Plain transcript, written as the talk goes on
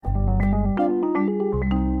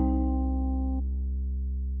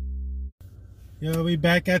Yo, we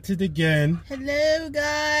back at it again. Hello,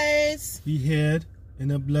 guys. We here in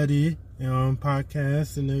a bloody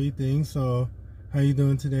podcast and everything. So, how you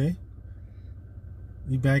doing today?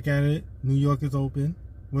 We back at it. New York is open.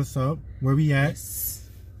 What's up? Where we at? Yes.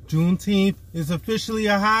 Juneteenth is officially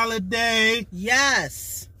a holiday.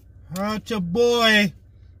 Yes. How's your boy?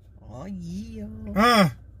 Oh, yeah.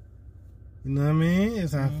 You know what I mean?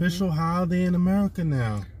 It's an official holiday in America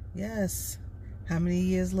now. Yes. How many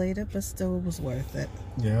years later, but still it was worth it.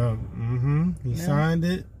 Yeah. He signed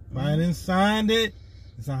it. Biden signed it.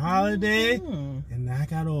 It's a holiday. And I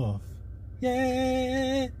got off.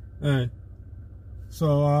 Yay! Alright.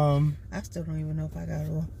 So, I still don't even know if I got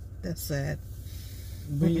off. That's sad.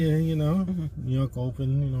 But yeah, you know, New York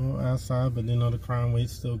open, you know, outside, but you know, the crime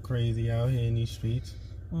rate's still crazy out here in these streets.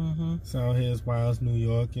 It's out here as wild as New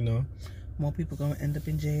York, you know. More people gonna end up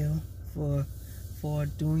in jail for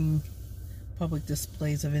doing public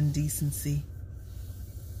displays of indecency.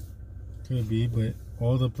 Could be, but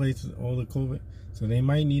all the places, all the COVID, so they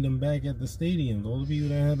might need them back at the stadiums. All the people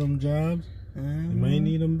that had them jobs, they might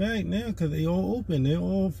need them back now because they all open. They're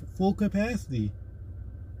all full capacity.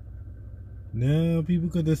 Now people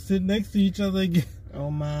could just sit next to each other again.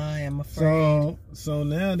 Oh my, I'm afraid. So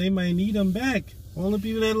now they might need them back. All the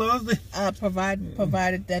people that lost it.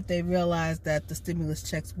 Provided that they realize that the stimulus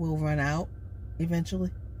checks will run out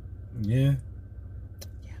eventually. Yeah.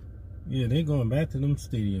 Yeah, they're going back to them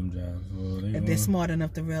stadium jobs. If they're smart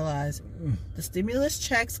enough to realize the stimulus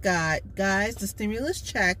checks, guys, the stimulus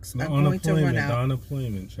checks are going to run out. The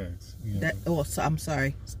unemployment checks. Yeah. I'm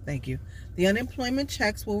sorry. Thank you. The unemployment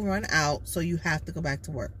checks will run out, so you have to go back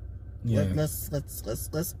to work. Yeah.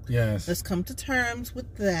 Let's come to terms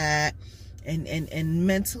with that and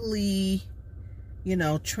mentally, you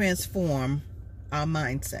know, transform our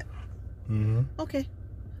mindset. Okay.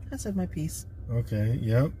 I said my piece. Okay,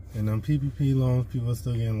 yep. And on PPP loans, people are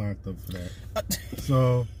still getting locked up for that.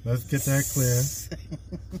 So, let's get that clear.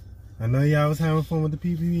 I know y'all was having fun with the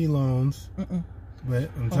PPP loans, but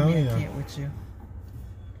I'm telling y'all. I can't with you.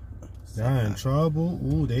 Y'all in trouble.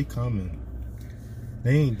 Ooh, they coming.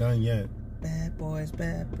 They ain't done yet. Bad boys.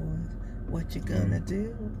 What you gonna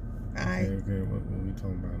do? Okay, what we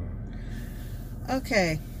talking about now?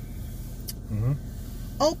 Okay.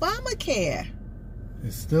 Obamacare.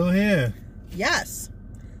 It's still here. Yes.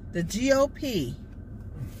 The GOP.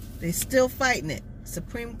 They still fighting it.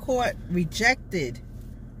 Supreme Court rejected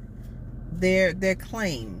their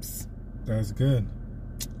claims. That's good.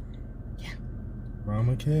 Yeah.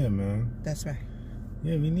 Obamacare, man. That's right.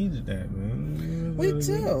 Yeah, we needed that, man. We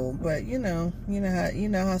do, but you know how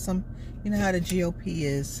the GOP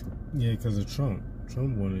is. Yeah, because of Trump.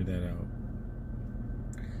 Trump wanted that out.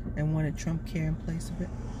 And wanted Trump care in place of it.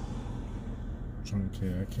 Trump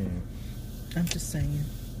care, I can't. I'm just saying.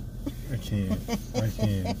 I can't.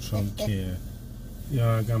 Trump care.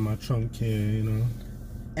 Yeah, I got my Trump care, you know.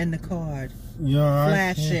 And the card. Yo,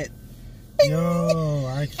 Flash it. Yo,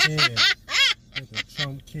 I can't. With the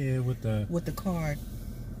Trump care, with the card.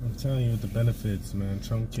 I'm telling you, with the benefits, man.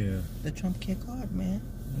 Trump care. The Trump care card, man.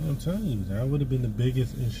 Yeah, I'm telling you, that would have been the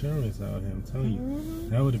biggest insurance out here. I'm telling you,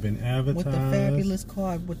 that would have been advertised. With the fabulous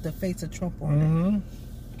card with the face of Trump on it.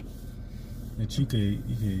 That you could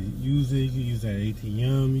use it. You could use that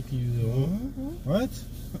ATM. You could use it. What?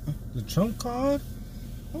 The Trump card?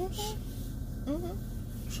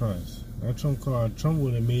 Trust that Trump card. Trump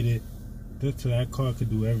would have made it so that card could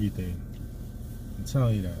do everything. I'm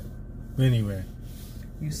telling you that. But anyway,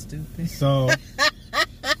 you stupid. So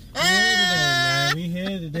we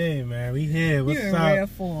here today, man. We here. What's up? You're in rare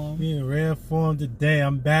form. We in rare form today.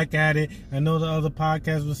 I'm back at it. I know the other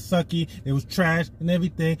podcast was sucky. It was trash and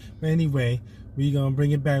everything. But anyway, we gonna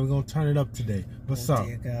bring it back. We're gonna turn it up today. What's up?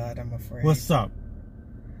 Dear God, I'm afraid. What's up?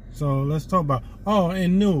 So let's talk about.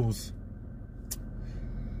 In news.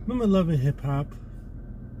 Remember Love and Hip Hop?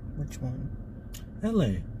 Which one?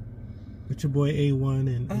 L.A. With your boy A1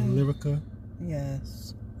 and Lyrica.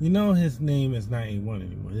 Yes. You know his name is not A1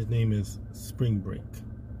 anymore. His name is Spring Break.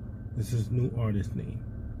 This is his new artist name.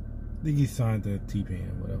 I think he signed to T-Pain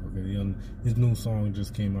or whatever. Because his new song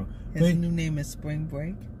just came out. His new name is Spring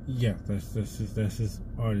Break? Yeah, that's his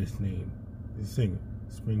artist name. His singer,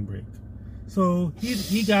 Spring Break. So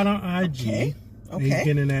he got on IG. Okay. And he's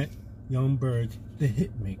getting at Young Berg, the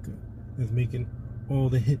hit maker, that's making all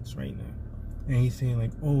the hits right now. And he's saying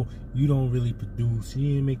like, oh, you don't really produce. You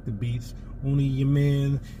didn't make the beats. Only your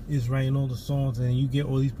man is writing all the songs, and you get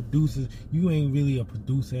all these producers. You ain't really a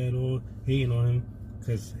producer at all. Hating on him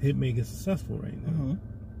because Hitmaker's successful right now.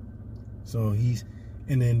 So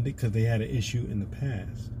because they had an issue in the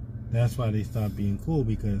past. That's why they stopped being cool,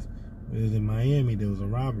 because it was in Miami. There was a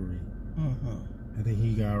robbery. I think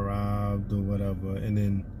he got robbed or whatever, and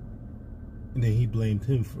then he blamed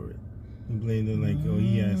him for it. He blamed him like, oh,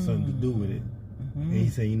 he had something to do with it. And he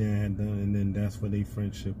said he never had done, and then that's where their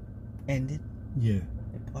friendship ended. Yeah.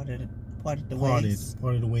 They parted the ways.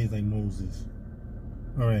 Parted the ways like Moses.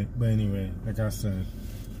 All right, but anyway, like I said,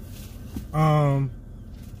 I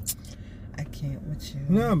can't with you.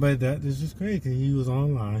 No, but that is just crazy. Cause he was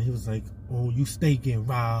online. He was like, "Oh, you stay getting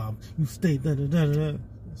robbed. You stay da da da da."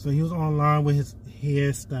 So he was online with his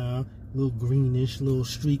hairstyle, little greenish, little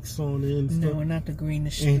streaks on it. And stuff. No, not the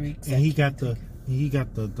greenish streaks. And he got the He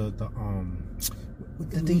got the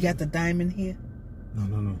diamond here?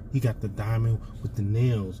 No. He got the diamond with the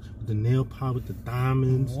nails. With the nail polish with the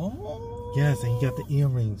diamonds. Whoa. Yes, and he got the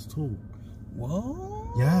earrings too.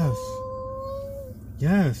 Whoa.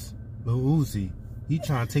 Yes. Lil Uzi. He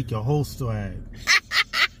trying to take your whole swag.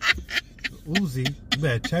 Uzi, you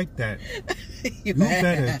better check that. You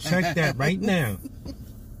better check that right now.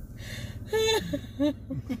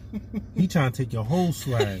 He trying to take your whole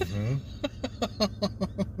swag, man.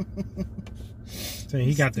 Saying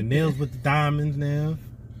he got the nails with the diamonds now.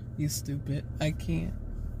 You stupid. I can't.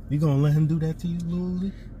 You gonna let him do that to you, Lil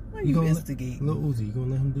Uzi? Why you instigating? Lil Uzi, you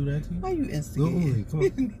gonna let him do that to you? Why you instigating? Lil Uzi, come on.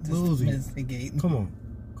 Lil Uzi, instigating. Come on.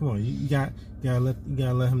 You gotta let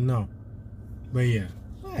him know. But yeah.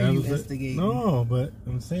 Why are you instigating? No, but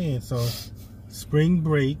I'm saying, so Spring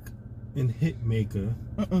Break and Hitmaker.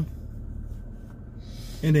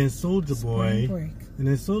 And then Soulja Boy. And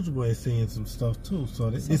then Soulja Boy is saying some stuff too. So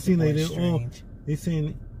it seems like they're all. They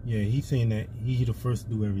saying, yeah, he's saying that he the first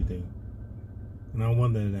to do everything. And I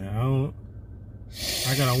wonder that.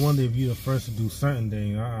 I gotta wonder if you're the first to do certain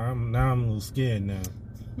things. I'm a little scared now.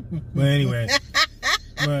 But anyway.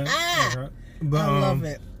 but I love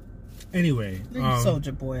it. Anyway. Leave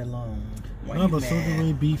Soulja Boy alone. No, but Soulja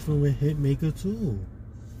Boy beefing with Hitmaker too.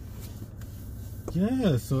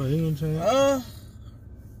 Yeah, so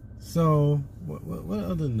So, what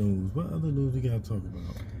other news? What other news we gotta talk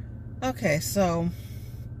about? Okay, so,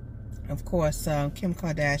 of course, Kim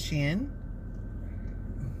Kardashian,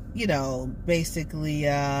 basically,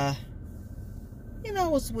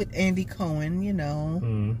 was with Andy Cohen,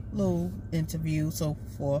 little interview, so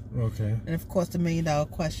forth. Okay. And of course, the $1 million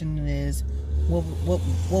question is,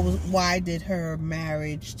 why did her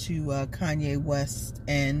marriage to Kanye West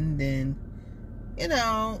end? And,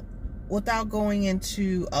 without going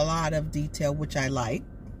into a lot of detail, which I like,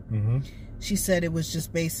 she said it was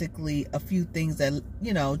just basically a few things that,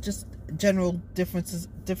 just general difference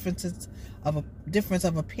of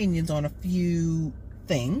opinions on a few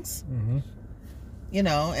things,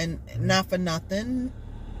 and not for nothing.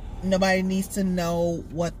 Nobody needs to know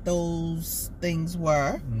what those things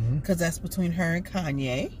were, because that's between her and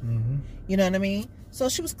Kanye. You know what I mean? So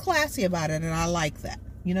she was classy about it, and I like that.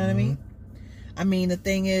 You know what I mean? I mean, the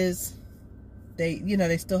thing is,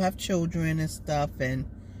 they still have children and stuff, and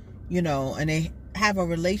and they have a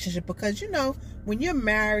relationship, because when you're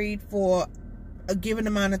married for a given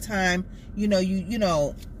amount of time, you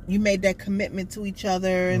made that commitment to each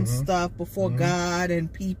other and stuff before God and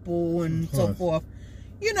people and so forth.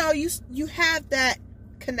 You have that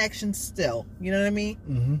connection still. You know what I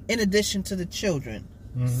mean? In addition to the children.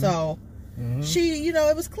 So she,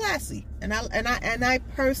 it was classy, and I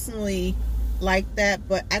personally like that,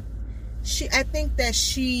 but I think that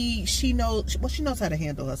she knows how to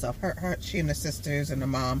handle herself. She and her sisters and her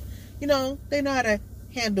mom, they know how to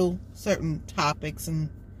handle certain topics and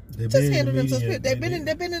just handle themselves. They've been in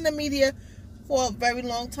the media for a very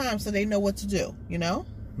long time, so they know what to do.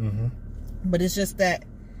 But it's just that,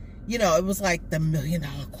 it was like the $1 million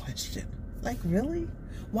question. Like, really?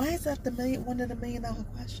 Why is that one of the $1 million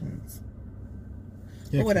questions?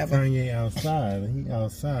 Yeah, or whatever. Kanye outside. He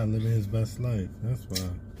outside living his best life. That's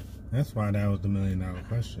why that was the $1 million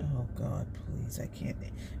question. Oh God, please! I can't.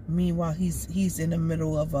 Meanwhile, he's in the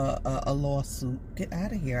middle of a lawsuit. Get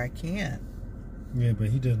out of here! I can't. Yeah, but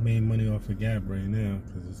he just made money off of Gap right now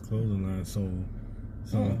because his clothing line sold.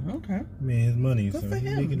 So, okay. Made his money. Good so for he's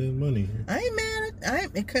him. making his money. I ain't mad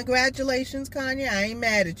at. Congratulations, Kanye. I ain't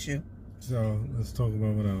mad at you. So let's talk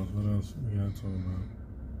about what else. What else we gotta talk about?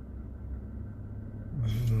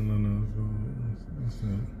 No. What's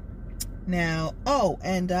that? Now,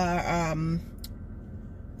 and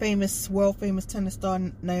world famous tennis star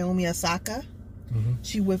Naomi Osaka,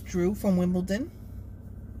 she withdrew from Wimbledon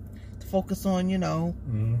to focus on,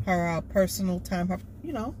 her personal time, her,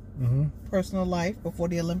 personal life before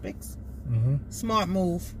the Olympics. Smart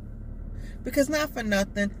move. Because not for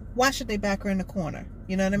nothing, why should they back her in the corner?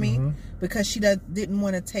 You know what I mean? Because she didn't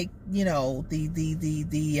want to take,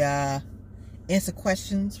 the answer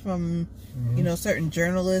questions from certain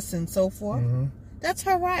journalists and so forth. That's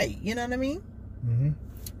her right. You know what I mean? Mm-hmm.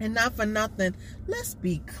 And not for nothing, let's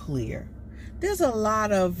be clear. There's a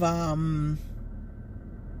lot of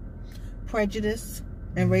prejudice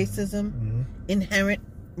and racism, inherent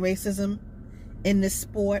racism in this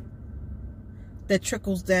sport that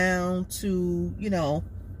trickles down to, you know,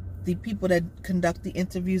 the people that conduct the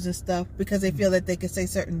interviews and stuff, because they feel that they can say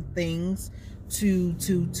certain things to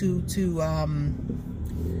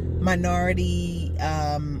minority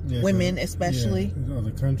women, especially. Yeah,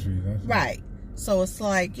 other countries. That's right. So it's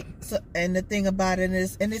like, and the thing about it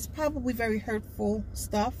is, and it's probably very hurtful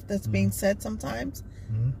stuff that's being said sometimes.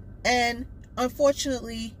 And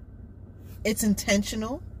unfortunately, it's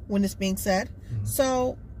intentional when it's being said.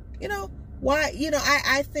 So, you know, why, you know,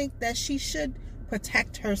 I think that she should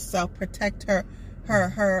protect herself, protect her,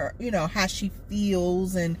 you know, how she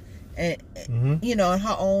feels and you know,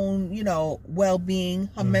 her own, you know, well-being,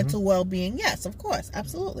 her mental well-being. Yes, of course.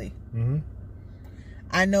 Absolutely.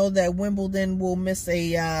 I know that Wimbledon will miss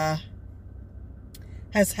has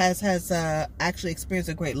actually experienced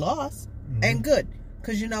a great loss, and good,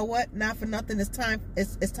 because you know what? Not for nothing, it's time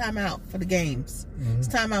out for the games. It's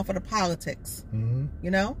time out for the politics.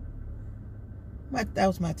 You know, that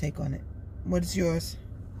was my take on it. What is yours?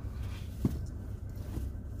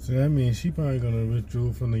 So that means she probably gonna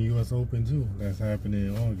withdraw from the U.S. Open too. That's happening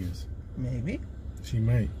in August. Maybe. She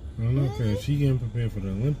might. I don't know, because she getting prepared for the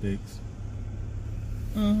Olympics.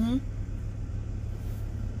 She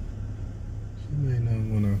may not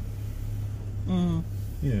wanna.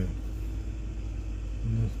 Yeah.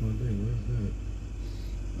 And that's my day. What's that?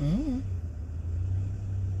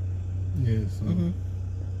 Yeah. So.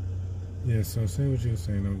 Yeah. So say what you were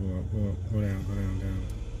saying. I'll go up. Go down.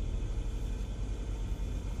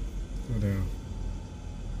 Go down.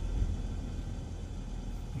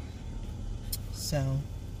 So.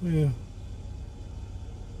 Yeah.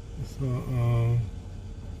 So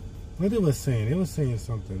what they were saying? They were saying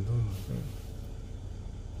something.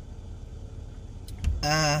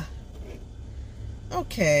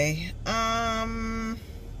 Okay. I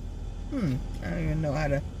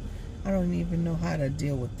don't even know how to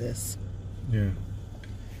deal with this. Yeah.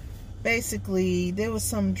 Basically, there was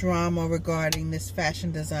some drama regarding this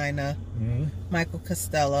fashion designer, Michael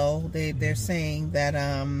Costello. They're saying that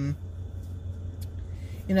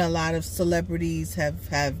you know, a lot of celebrities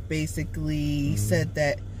have basically said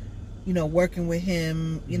that, you know, working with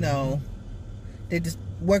him, you know, they're just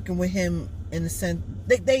working with him in the sense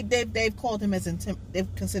they've called him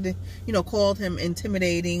they've considered, you know, called him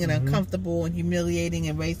intimidating and uncomfortable and humiliating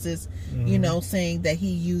and racist, you know, saying that he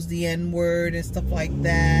used the N-word and stuff like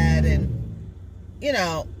that, and you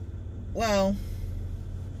know, well,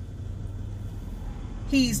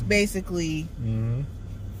 he's basically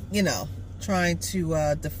you know, trying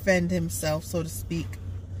to defend himself, so to speak.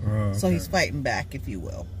 Okay. So he's fighting back, if you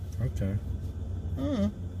will. Okay. I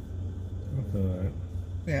feel that.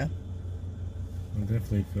 Yeah. I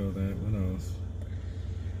definitely feel that. What else?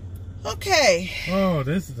 Okay. Oh,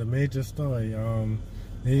 this is a major story. A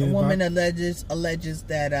woman alleges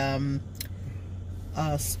that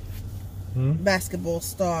basketball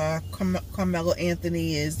star Carmelo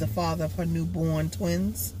Anthony is the father of her newborn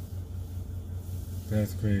twins.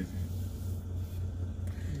 That's crazy.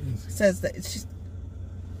 Says that she's.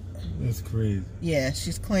 That's crazy. Yeah,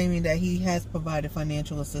 she's claiming that he has provided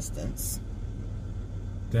financial assistance.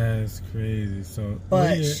 That's crazy. So,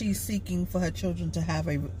 but she's seeking for her children to have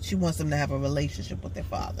she wants them to have a relationship with their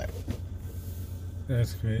father.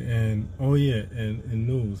 That's crazy. And and in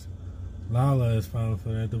news, Lala is filing for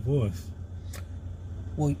that divorce.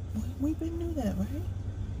 Well, we knew that, right?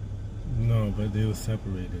 No, but they were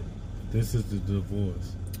separated. This is the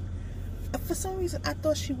divorce. For some reason, I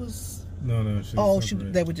thought she was. No,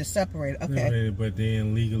 they were just separated. Okay. Separated, but they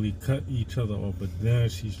illegally cut each other off. But now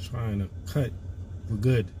she's trying to cut for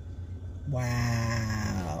good.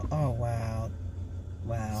 Wow. Oh, wow.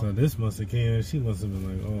 Wow. So this must have came and she must have been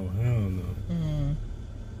like, oh, hell no.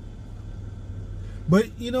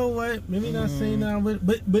 But you know what? Maybe not saying that,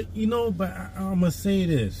 but you know, but I'm going to say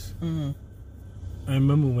this. I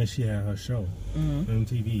remember when she had her show on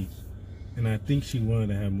MTV. And I think she wanted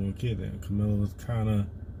to have more kids. And Camilla was kind of,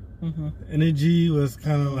 the energy was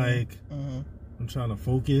kind of like, I'm trying to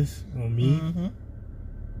focus on me.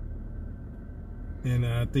 And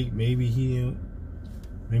I think maybe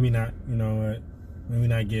maybe not, you know what, maybe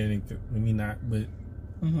not getting, maybe not, but,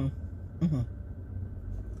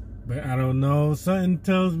 but I don't know. Something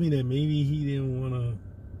tells me that maybe he didn't want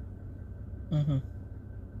to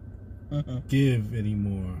give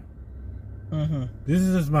anymore. This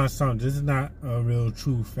is just my assumption. This is not a real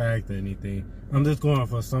true fact or anything. I'm just going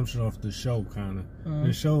off assumption off the show, kind of.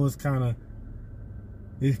 The show was kind of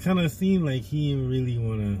it kind of seemed like he didn't really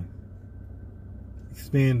want to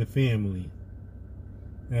expand the family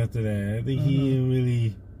after that. I think he didn't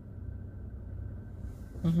really.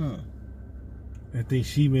 I think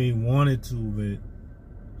she may wanted to, but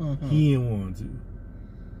he didn't want to.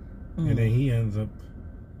 And then he ends up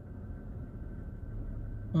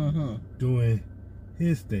doing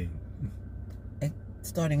his thing. And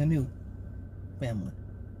starting a new family.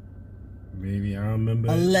 Maybe, I don't remember.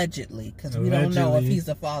 Allegedly, because we don't know if he's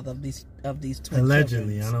the father of these twin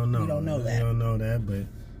Allegedly, children. I don't know. We don't know that. We don't know that, but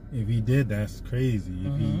if he did, that's crazy.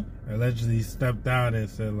 If he allegedly stepped out and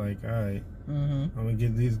said, like, all right, I'm going to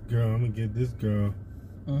get this girl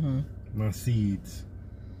my seeds.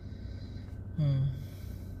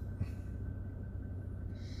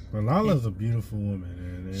 But Lala's a beautiful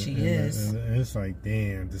woman. And she is. And it's like,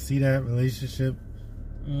 damn, to see that relationship,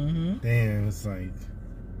 damn, it's like...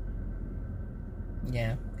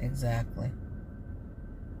 Yeah, exactly.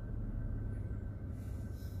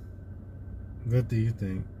 What do you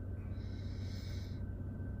think?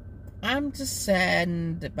 I'm just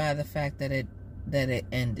saddened by the fact that it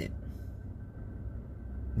ended.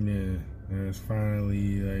 Yeah, and it's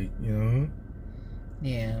finally like, you know.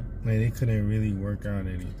 Yeah. Like they couldn't really work out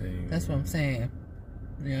anything. That's what I'm saying.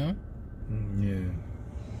 Yeah. Yeah.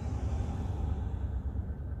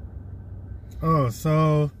 Oh,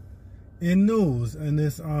 so in news in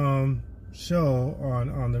this show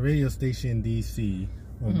on the radio station in DC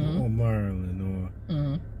or Maryland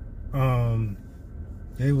or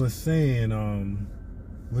they were saying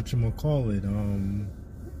whatchamacallit,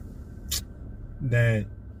 that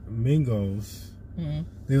Mingos,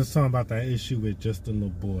 they was talking about that issue with Justin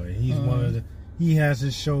LeBoy. He's one of the, he has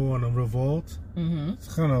his show on a Revolt.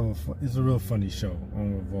 It's kind of it's a real funny show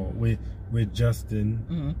on Revolt with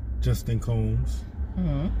Justin Combs,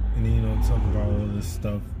 and then, you know, talk about all this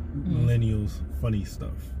stuff, millennials funny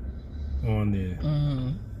stuff on there.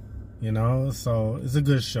 You know, so it's a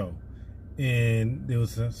good show. And there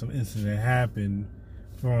was some incident that happened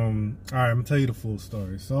from, all right, I'm gonna tell you the full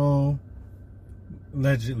story. So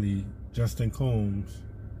allegedly Justin Combs,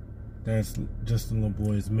 that's Justin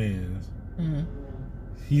LeBoy's man,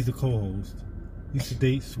 he's the co-host. He used to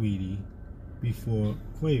date Sweetie before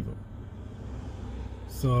Quavo.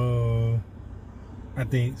 So I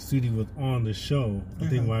think Sweetie was on the show. I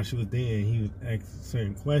think while she was there, he was asking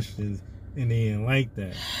certain questions, and they didn't like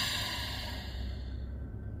that.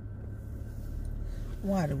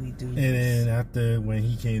 Why do we do this? And then after, when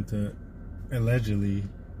he allegedly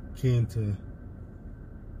came to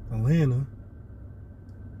Atlanta,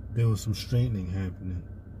 there was some straightening happening.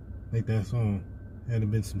 Like that song, had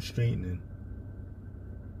been some straightening.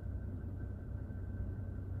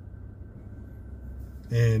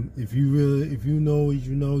 And if you know what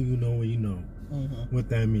you know, you know what you know. What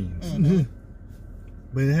that means.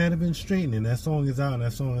 But it had been straightening. That song is out and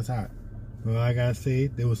that song is hot. But I gotta say,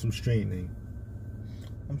 there was some straightening.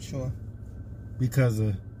 I'm sure. Because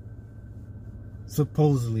of,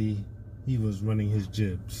 supposedly, he was running his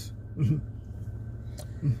jibs. Can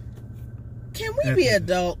we be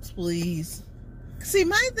adults, please? See,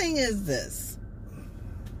 my thing is this.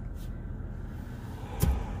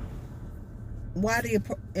 Why the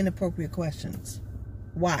inappropriate questions?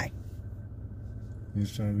 Why? He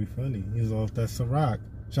was trying to be funny. He was off that Ciroc.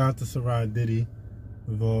 Shout out to Ciroc Diddy.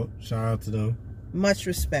 Shout out to them. Much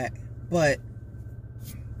respect, but...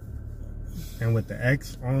 And with the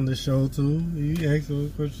ex on the show, too. He asked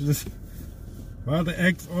those questions. Why the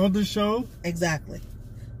ex on the show? Exactly.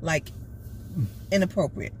 Like,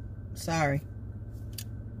 inappropriate. Sorry.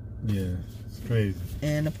 Yeah, it's crazy.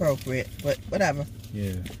 Inappropriate, but whatever.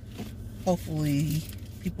 Yeah. Hopefully,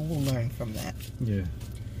 people will learn from that. Yeah.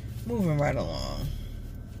 Moving right along.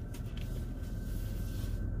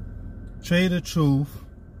 Trader Truth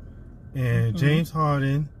and James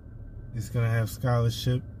Harden is going to have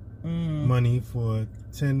scholarship money for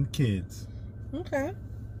 10 kids. Okay.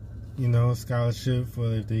 You know, scholarship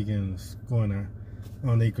for if they can go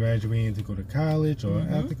on they graduating to go to college or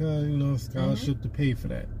after college, you know, scholarship to pay for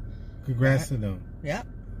that. Congrats to them. Yep.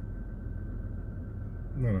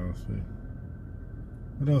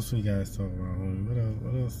 What else we guys talk about, homie?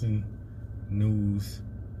 What else in news?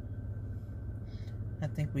 I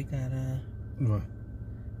think we got What?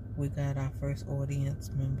 We got our first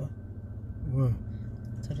audience member. What?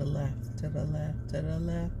 To the left, to the left, to the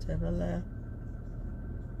left, to the left.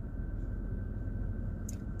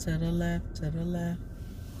 To the left, to the left.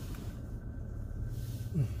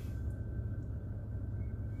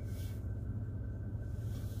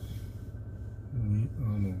 I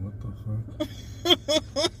don't know what the fuck.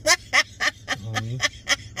 Homie.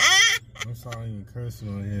 I'm sorry, even cursing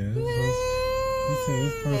on here. You say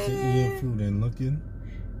this person eating food and looking.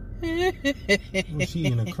 Was she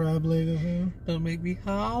eating a crab leg or something? Don't make me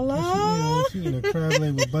holler. Was she eating a crab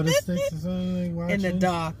leg with butter sticks or something? Like in the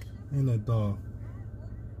dark. In the dark.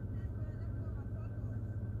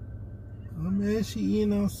 Oh man, she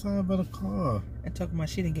eating outside by the car. And talking about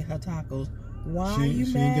she didn't get her tacos. Why she, are you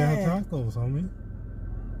she mad? She didn't get her tacos, homie.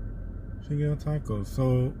 She didn't get her tacos.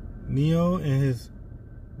 So Neo and his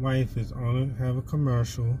wife is on have a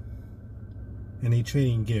commercial, and they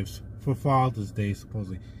trading gifts for Father's Day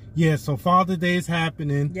supposedly. Yeah, so Father's Day is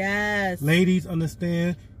happening. Yes. Ladies,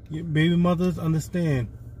 understand. Baby mothers, understand.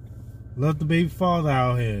 Love the baby father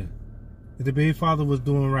out here. If the baby father was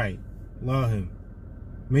doing right, love him.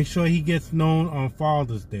 Make sure he gets known on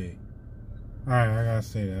Father's Day. Alright, I gotta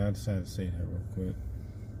say that. I decided to say that real quick.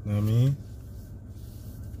 Know what I mean?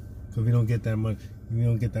 Because we don't get that much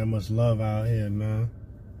love out here, man.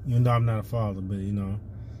 Even though I'm not a father, but you know.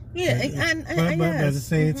 Yeah, but at the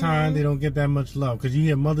same time, they don't get that much love. Because you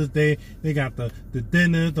hear Mother's Day, they got the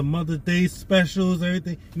dinner, the Mother's Day specials,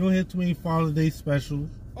 everything. You don't hear too many Father's Day specials.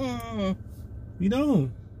 You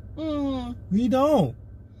don't. You don't.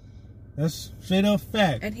 That's straight up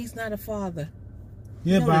fact. And he's not a father.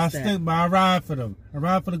 Yeah, but I ride for them. I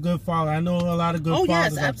ride for the good father. I know a lot of good fathers. Oh,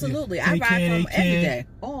 yes, absolutely. I ride for them every day.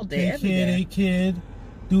 All day, every day. They kid,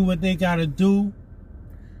 do what they got to do.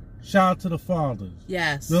 Shout out to the fathers.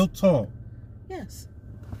 Yes. Real talk. Yes.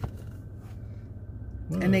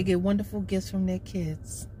 Well, and they get wonderful gifts from their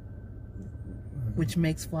kids, which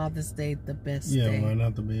makes Father's Day the best day. Yeah, why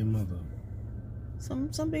not the baby mother?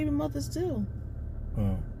 Some baby mothers do.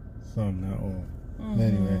 Oh, some, not all. But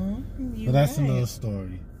anyway, but that's another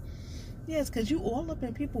story. Yes, because you all up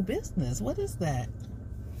in people's business. What is that?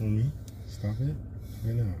 Homie, stop it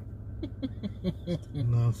right now.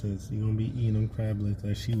 Nonsense. You're gonna be eating them crab legs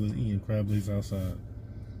like she was eating crab legs outside.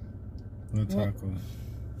 No tacos.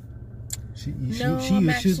 I'm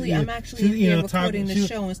actually here recording the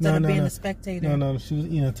show instead of being a spectator. No, she was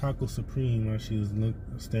eating a taco supreme while she was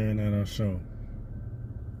staring at our show.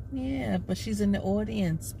 Yeah, but she's in the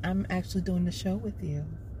audience. I'm actually doing the show with you.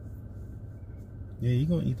 Yeah, you're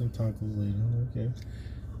gonna eat them tacos later. Okay.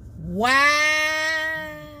 Wow.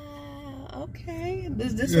 Okay.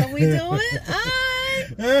 Is this what we doing?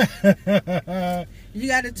 Alright. You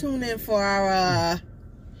gotta tune in for our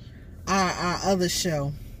other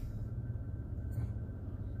show.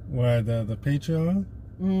 What, the Patreon?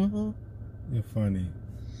 Mm-hmm. You're funny.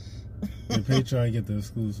 The Patreon get the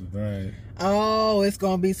exclusive, right? Oh, it's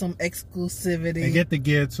gonna be some exclusivity. And get the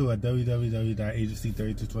gear too at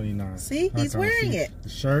www.agency3229. See, he's wearing it. The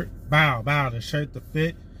shirt, the shirt, the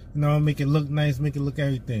fit. You know, make it look nice, make it look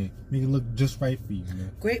everything, make it look just right for you,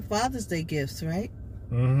 man. Great Father's Day gifts, right?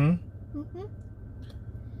 Mm-hmm.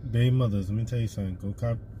 Baby mothers, let me tell you something.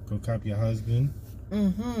 Go cop your husband.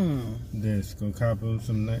 This. Go cop him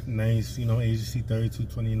some nice, Agency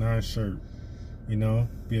 3229 shirt.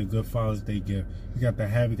 Be a good Father's Day gift. We got the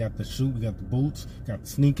hat, we got the shoe, we got the boots, got the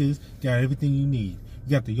sneakers, got everything you need. You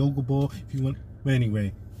got the yoga ball if you want. But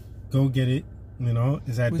anyway, go get it.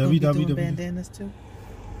 It's at www. Bandanas too.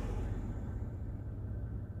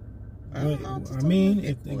 I mean,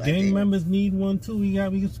 if the gang members need one too, we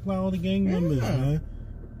can supply all the gang members, man.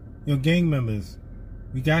 Gang members,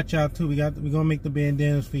 we got y'all too. We gonna make the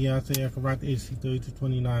bandanas for y'all so y'all can rock the Agency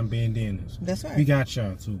 3229 bandanas. That's right. We got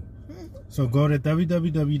y'all too. So go to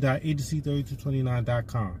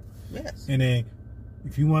www.agency3229.com. Yes. And then,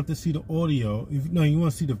 if you want to see the audio, you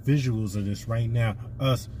want to see the visuals of this right now,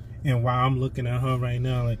 us, and while I'm looking at her right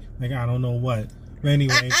now, like I don't know what. But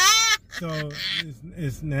anyway. So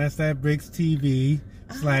it's NASDAQ Bricks TV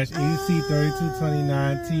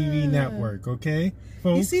 /AC3229 TV network, okay?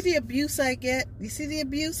 Folks? You see the abuse I get?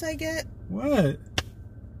 What?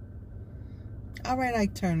 All right,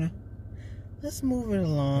 Ike Turner. Let's move it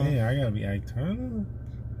along. Hey, I gotta be Ike Turner?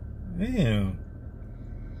 Damn.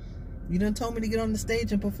 You done told me to get on the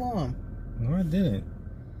stage and perform. No, I didn't.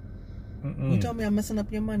 You told me I'm messing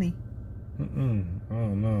up your money. I don't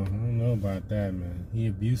know about that, man. He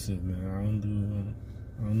abusive, man. I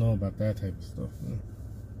don't know about that type of stuff, man.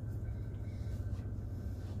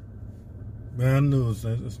 Bad news.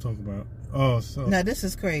 Let's talk about. Now this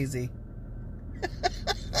is crazy.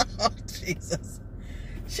 Oh Jesus!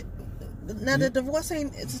 Now the divorce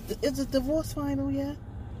ain't. Is the divorce final yet?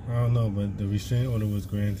 I don't know, but the restraining order was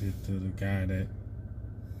granted to the guy that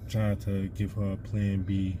tried to give her a Plan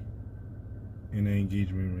B in the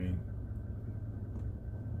engagement ring.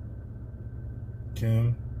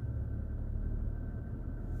 Kim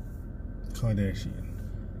Kardashian.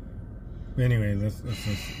 But anyway, let's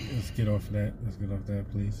get off that. Let's get off that,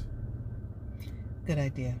 please. Good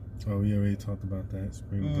idea. Oh, we already talked about that.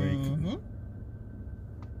 Spring break. Mm-hmm.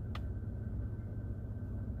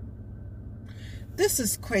 This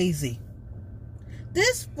is crazy.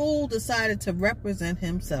 This fool decided to represent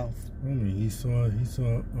himself. I mean, he saw,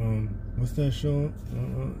 what's that show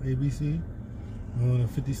on ABC? The one that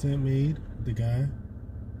 50 Cent made, the guy.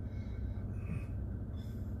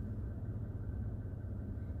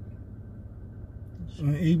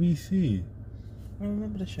 On ABC. I don't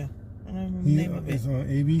remember the show. I don't remember the name of it. It's on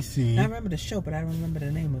ABC. I remember the show, but I don't remember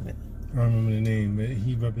the name of it. I don't remember the name, but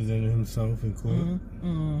he represented himself in court.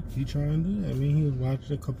 Mm-hmm. He trying to do that. I mean, he was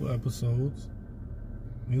watching a couple episodes.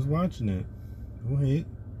 He was watching it. Don't hate.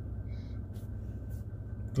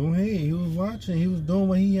 Don't hate. He was watching. He was doing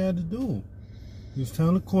what he had to do. He was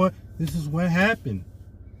telling the court, this is what happened.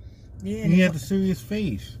 Yeah. And he had the serious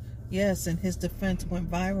face. Yes, and his defense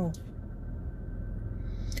went viral.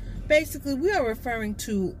 Basically, we are referring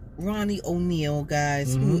to Ronnie O'Neal,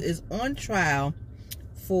 guys, who is on trial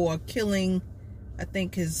for killing, I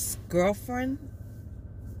think, his girlfriend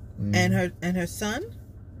and her son.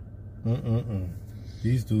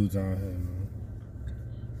 These dudes out here, man.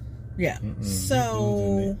 Yeah.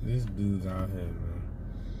 So this dude's out here,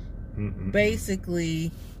 man.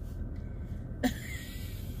 Basically,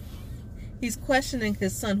 he's questioning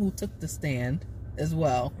his son, who took the stand as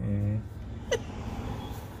well.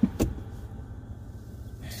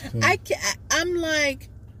 I'm like,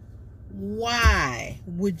 why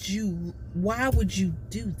would you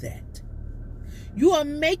do that? You are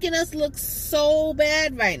making us look so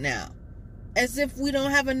bad right now, as if we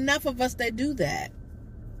don't have enough of us that do that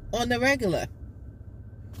on the regular.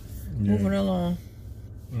 Yeah. Moving along,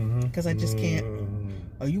 because I just can't.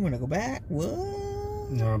 Oh, you want to go back? What?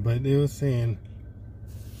 No, but they were saying.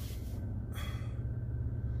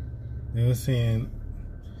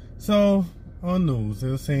 So on news, they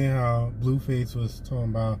were saying how Blueface was talking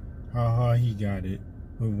about how hard he got it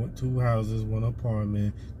with 2 houses, 1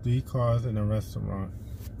 apartment, 3 cars, and a restaurant.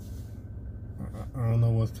 I don't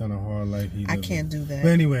know what kind of hard life he lived. I can't do that. But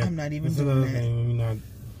anyway, I'm not even doing that. Thing. Not,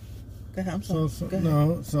 go ahead, I'm sorry. Go ahead.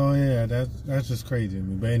 No, so yeah, that's just crazy to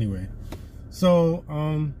me. But anyway, so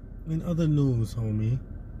in other news, homie.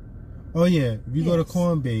 Oh yeah, if you go to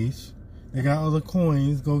Coinbase, they got other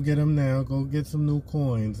coins. Go get them now. Go get some new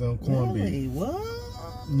coins on Coinbase. Really? What?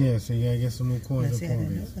 Yeah, so you gotta get some new coins on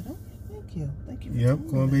Coinbase. Okay, thank you. Thank you. Yep,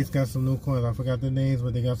 Coinbase got some new coins. I forgot the names,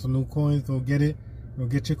 but they got some new coins. Go get it. Go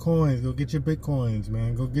get your coins. Go get your Bitcoins,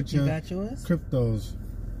 man. Go get your cryptos.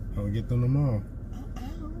 I'll get them tomorrow.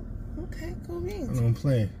 Oh, okay, cool beans. I don't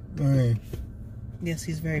play. All right. Yes,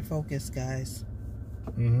 he's very focused, guys.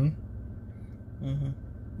 What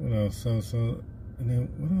else? So, and then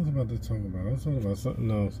what else about to talk about? I was talking about something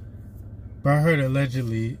else. But I heard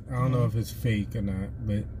allegedly, I don't know if it's fake or not,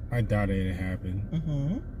 but I doubt it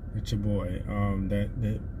happened. It's your boy, that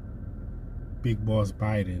big boss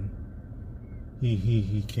Biden.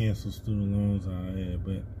 He canceled student loans out here,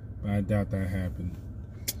 but I doubt that happened.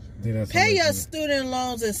 Pay your student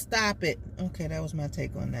loans and stop it. Okay, that was my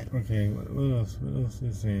take on that. Okay, what else? What else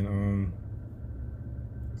is saying?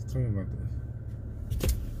 Let's talk about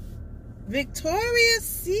this. Victoria's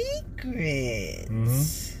Secret.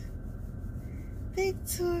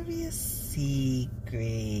 Victoria's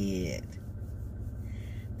Secret.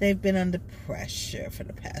 They've been under pressure for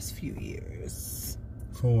the past few years.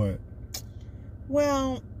 For what?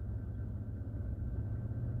 Well,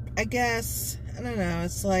 I guess, I don't know,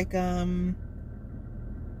 it's like, they're,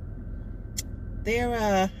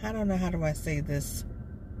 I don't know, how do I say this?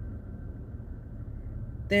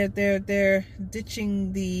 They're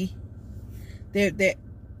ditching they're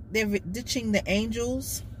ditching the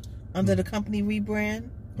angels under the company rebrand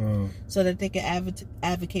so that they can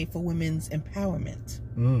advocate for women's empowerment.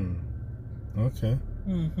 Okay.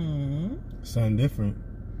 Sound different.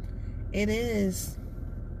 It is.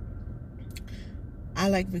 I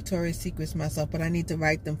like Victoria's Secrets myself, but I need to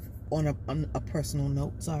write them on a personal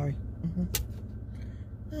note. Sorry.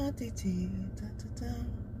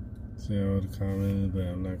 Say all the comments, but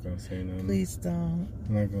I'm not gonna say nothing. Please don't.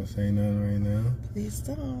 I'm not gonna say nothing right now. Please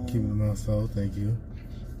don't. Keep it to myself. Thank you.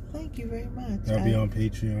 Thank you very much. That'll be on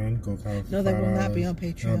Patreon. Go count for No, that will not be on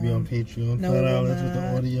Patreon. That'll be on Patreon. No, $5 with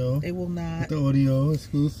the audio. It will not. With the audio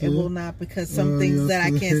exclusive. It will not, because some things that I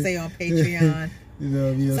can't say on Patreon.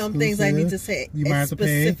 Some things I need to say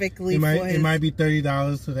specifically for his. It might be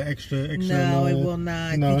 $30 to the extra. No, it will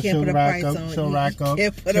not. You can't put a price on it. She'll rack up.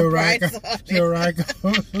 You can't put a price on it. She'll rack up a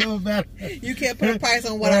little better. You can't put a price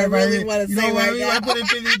on what I really want to say right now. I put in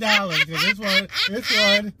 $50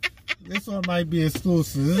 because this one might be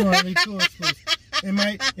exclusive. This one might be too exclusive.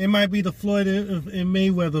 It might be the Floyd and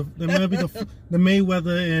Mayweather. It might be the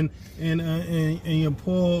Mayweather and your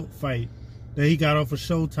Paul fight that he got off of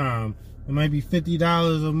Showtime. It might be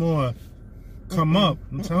 $50 or more. Come up.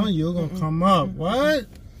 I'm telling you, you're gonna come up. What?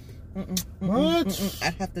 What?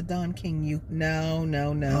 I'd have to Don King you. No.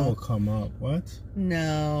 Oh, come up. What?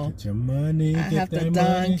 No. Get your money. I have to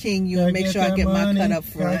Don King you and make sure I get my cut up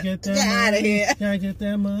front. Get out of here. Gotta get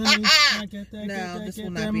that money. No, this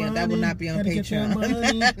will not be on. That will not be on Patreon.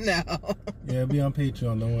 No. Yeah, it'll be on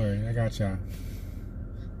Patreon. Don't worry. I got y'all.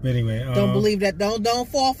 But anyway, don't believe that. Don't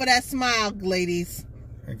fall for that smile, ladies.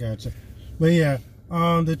 I got you. But yeah,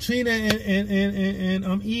 the Trina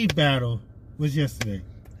and Eve battle was yesterday.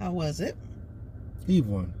 How was it? Eve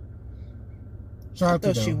won. I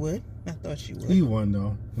thought she would. Eve won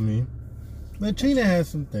though. I mean, but Trina has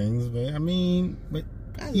some things, but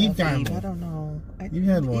Eve got more. I don't know. Eve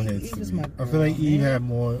had more hits. Eve is my girl, I feel like Eve had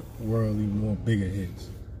more worldly, more bigger hits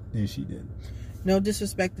than she did. No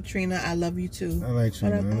disrespect to Trina. I love you too. I like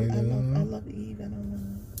Trina. I love Eve. I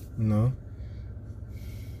don't know. No.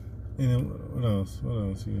 And then what else? What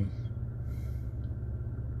else? Yeah.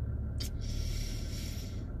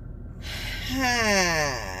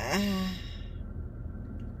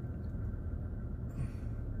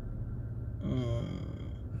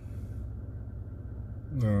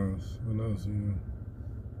 No. What else? Yeah.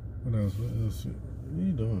 What else? What else? What are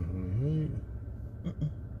you doing?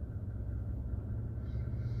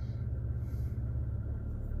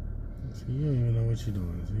 See, you don't even know what you're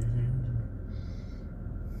doing.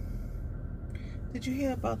 Did you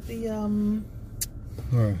hear about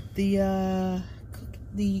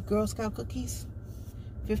the Girl Scout cookies?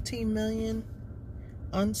 15 million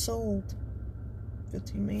unsold.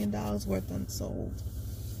 $15 million worth unsold.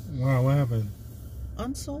 Wow, what happened?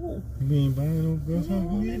 Unsold. You ain't buying no Girl Scout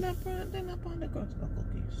cookies? They're not buying the Girl Scout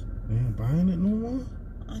cookies. They ain't buying it no more?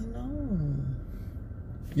 I know.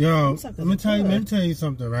 Yo, let me tell you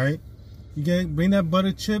something, right? You bring that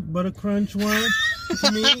butter crunch one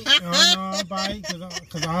to me. I'll buy it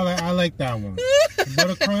because I like that one. The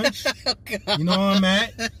butter crunch. Oh, you know where I'm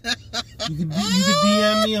at. You can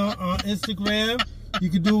DM me on Instagram. You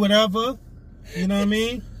can do whatever. You know what I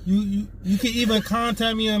mean? You can even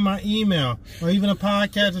contact me on my email or even a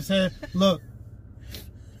podcast and say, look,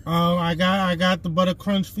 I got the butter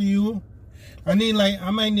crunch for you. I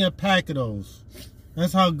might need a pack of those.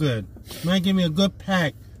 That's how good. Might give me a good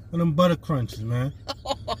pack of them butter crunches, man.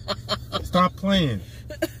 Stop playing.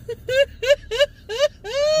 I'm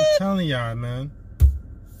telling y'all, man.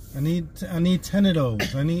 I need 10 of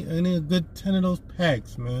those. I need a good 10 of those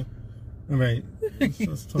packs, man. All right,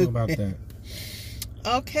 let's talk about that.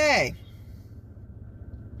 Okay.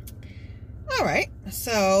 All right.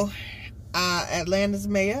 So, Atlanta's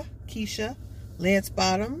mayor, Keisha Lance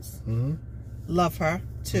Bottoms, love her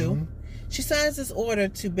too. Mm-hmm. She signs this order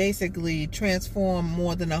to basically transform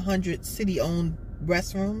more than 100 city-owned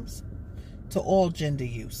restrooms to all gender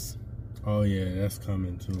use. Oh yeah, that's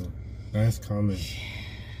coming too. That's coming.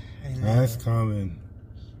 That's coming.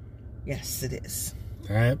 Yes, it is.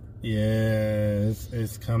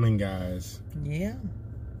 It's coming, guys. Yeah.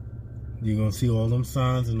 You're gonna see all them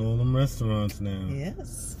signs in all them restaurants now.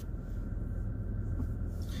 Yes.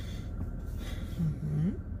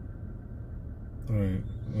 All right.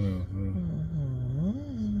 What else?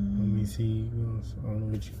 Let me see. I don't know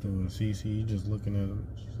what you're doing. See, you just looking at it.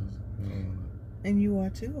 And you are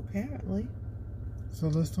too, apparently. So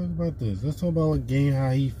let's talk about this. Let's talk about what Game,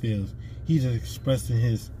 how he feels. He's just expressing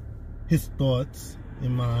his thoughts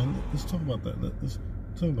in mind. Let's talk about that. Let's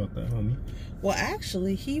talk about that, homie. Well,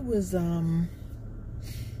 actually, he was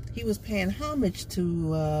paying homage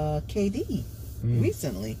to KD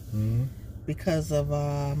recently because of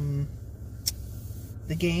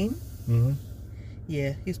the game.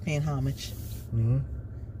 Yeah, he was paying homage.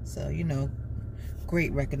 So,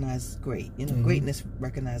 great recognizes great. Greatness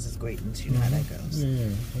recognizes greatness. You know how that goes. Yeah.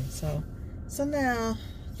 Okay. So now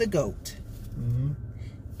the GOAT,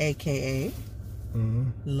 aka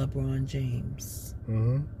LeBron James.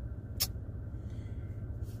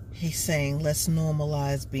 He's saying, let's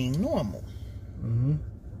normalize being normal.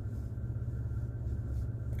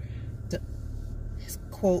 His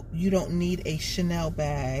quote, you don't need a Chanel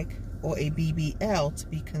bag or a BBL to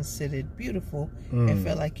be considered beautiful and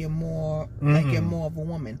feel like you're more of a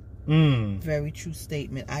woman. Very true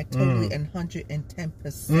statement. I totally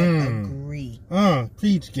 110% agree.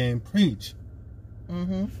 Preach, game, preach.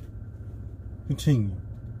 Continue.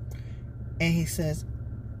 And he says,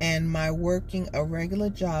 and my working a regular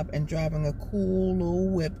job and driving a cool little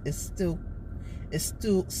whip is still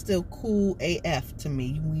cool AF to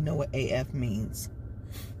me. We know what AF means.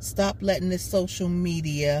 Stop letting this social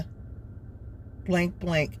media blank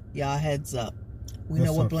blank y'all heads up. We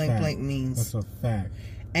know what blank blank means. That's a fact.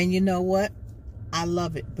 And you know what? I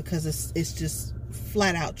love it because it's just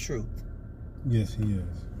flat out truth. Yes, he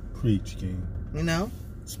is. Preach, King. You know?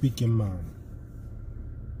 Speak your mind.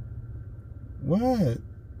 What?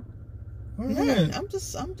 Yeah, I'm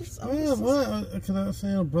just. What? Can I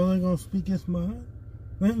say a brother gonna speak his mind?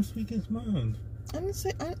 Let him speak his mind. I didn't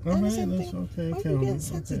say. I All right, didn't that's say okay. Why you getting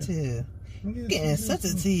sensitive? I'm Getting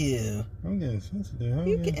sensitive. I'm getting sensitive.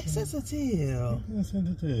 You getting sensitive. I'm getting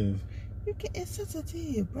sensitive. You getting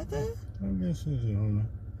sensitive, brother. I'm getting sensitive, homie.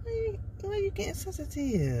 Why you getting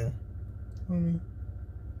sensitive? Homie.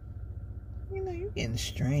 You know, you getting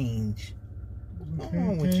strange. What's Okay,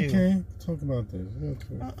 wrong with you? Okay. Talk about this. Now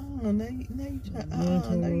you're not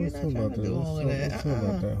trying to do all of that. Let's talk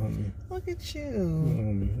about that, homie. Look at you.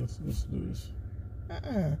 Homie, let's do this.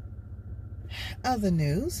 Other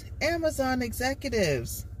news: Amazon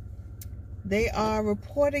executives, they are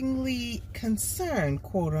reportedly concerned,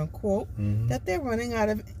 quote unquote, that they're running out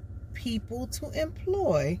of people to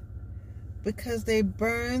employ because they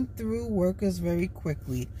burn through workers very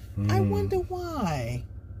quickly. I wonder why.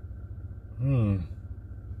 A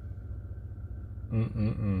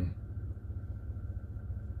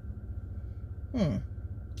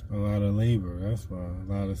lot of labor, that's why. A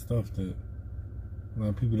lot of stuff that a lot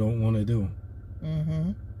of people don't want to do.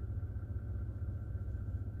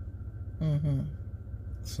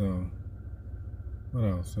 So, what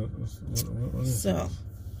else? What is so, this?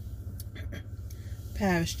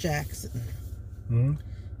 Paris Jackson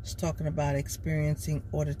is talking about experiencing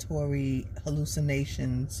auditory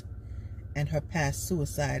hallucinations and her past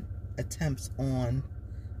suicide attempts on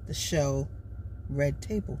the show Red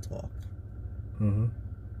Table Talk.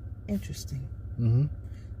 Interesting.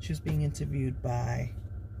 She was being interviewed by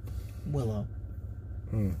Willow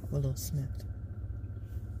Smith.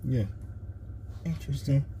 Yeah.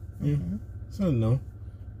 Interesting. Yeah. So no.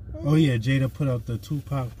 Oh yeah, Jada put out the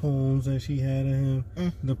Tupac poems that she had of him.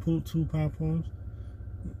 The Tupac poems.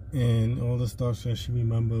 And all the stuff that she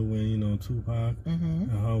remember when, Tupac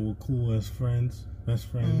and how we're cool as friends, best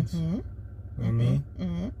friends. You know what I mean?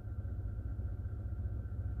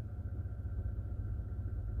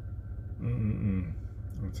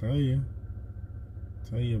 I'll tell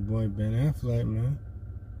you, boy Ben Affleck, man.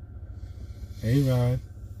 A-Rod.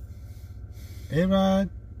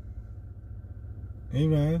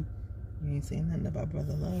 You ain't saying nothing about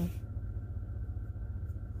Brother Love.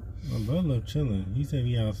 My brother Love chilling. He said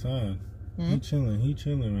he outside. He chilling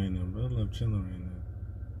right now. Brother Love chilling right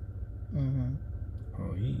now.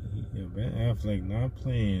 Oh, Ben Affleck not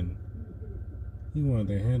playing. He wanted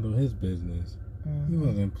to handle his business. He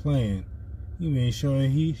wasn't playing. He made sure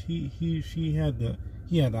he had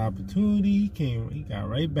the opportunity. He got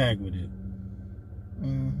right back with it.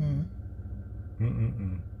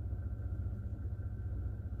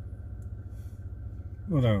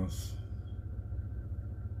 What else?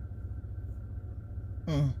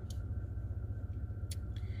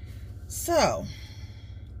 So,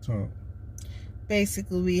 Talk.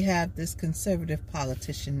 Basically, we have this conservative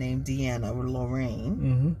politician named Deanna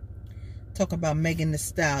Lorraine talk about Megan Thee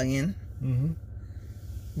Stallion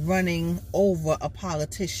running over a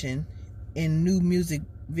politician in new music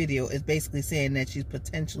video. Is basically saying that she's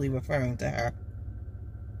potentially referring to her.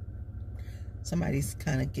 Somebody's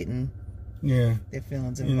kind of getting their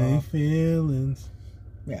feelings involved. In their feelings.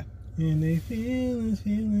 Yeah. In their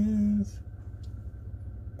feelings.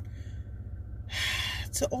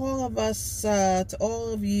 To all of us, to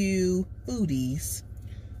all of you foodies,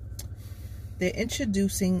 they're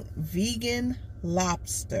introducing vegan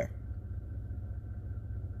lobster.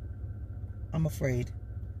 I'm afraid.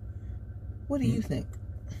 What do you think?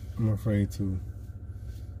 I'm afraid too.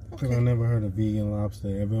 Because I never heard of vegan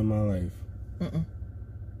lobster ever in my life.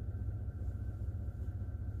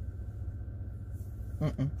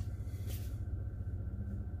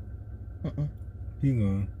 Keep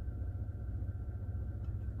going.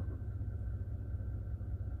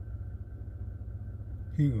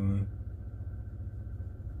 Keep going.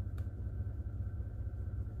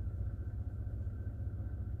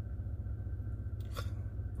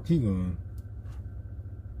 Keep going.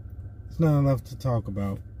 It's not enough to talk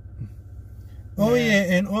about. Oh yeah,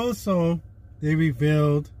 and also they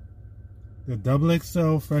revealed the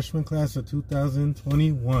XXL freshman class of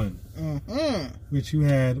 2021, which you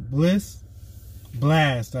had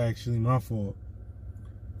Blast, actually, my fault.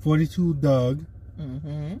 42 Doug,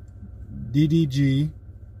 DDG,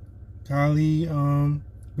 Kylie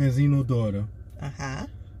Benzino daughter,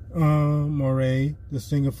 Moray, the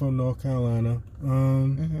singer from North Carolina,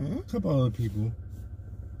 a couple other people.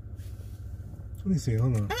 Let me see.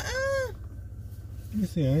 Hold on. Let me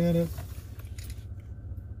see. I gotta.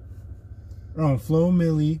 Oh, Flo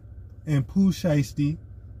Millie and Pooh Shiesty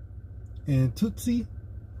and Tootsie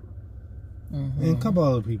and a couple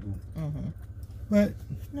other people. But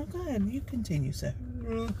no, go ahead. You continue, sir.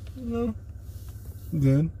 No,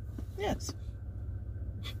 good. Yes.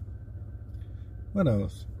 What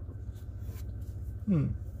else?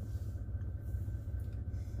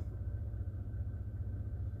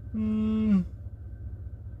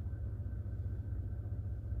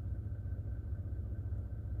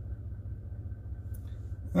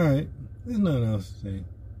 All right. There's nothing else to say.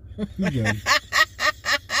 You good.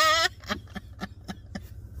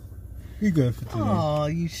 You good for today. Oh,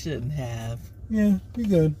 you shouldn't have. Yeah, you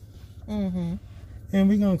good. And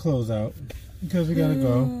we're going to close out because we got to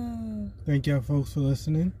go. Thank y'all folks for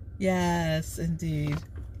listening. Yes, indeed.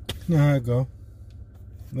 You know how it go.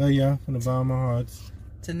 Love y'all from the bottom of my hearts.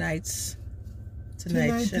 Tonight's show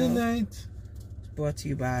Tonight. brought to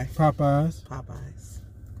you by Popeyes.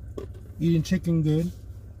 Eating chicken good.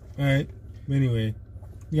 Alright. Anyway,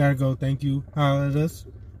 you gotta go. Thank you. Holler at us.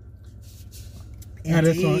 Indeed. Add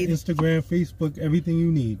us on Instagram, Facebook, everything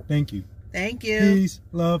you need. Thank you. Thank you. Peace,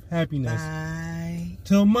 love, happiness. Bye.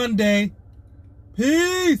 Till Monday.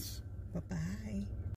 Peace.